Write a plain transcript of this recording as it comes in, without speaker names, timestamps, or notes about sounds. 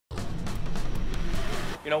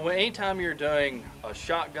You know, anytime you're doing a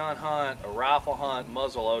shotgun hunt, a rifle hunt,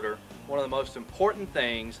 muzzleloader, one of the most important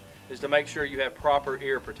things is to make sure you have proper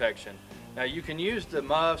ear protection. Now you can use the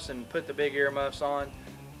muffs and put the big ear muffs on.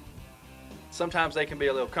 Sometimes they can be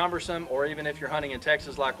a little cumbersome, or even if you're hunting in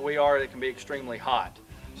Texas like we are, it can be extremely hot.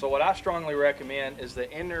 So what I strongly recommend is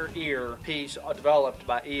the inner ear piece developed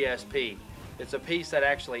by ESP. It's a piece that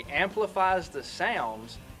actually amplifies the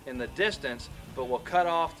sounds in the distance, but will cut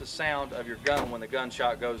off the sound of your gun when the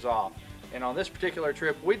gunshot goes off. And on this particular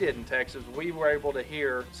trip we did in Texas, we were able to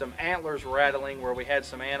hear some antlers rattling where we had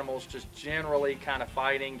some animals just generally kind of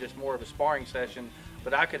fighting, just more of a sparring session,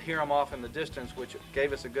 but I could hear them off in the distance, which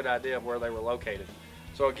gave us a good idea of where they were located.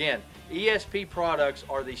 So again, ESP products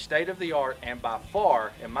are the state of the art and by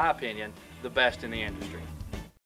far, in my opinion, the best in the industry.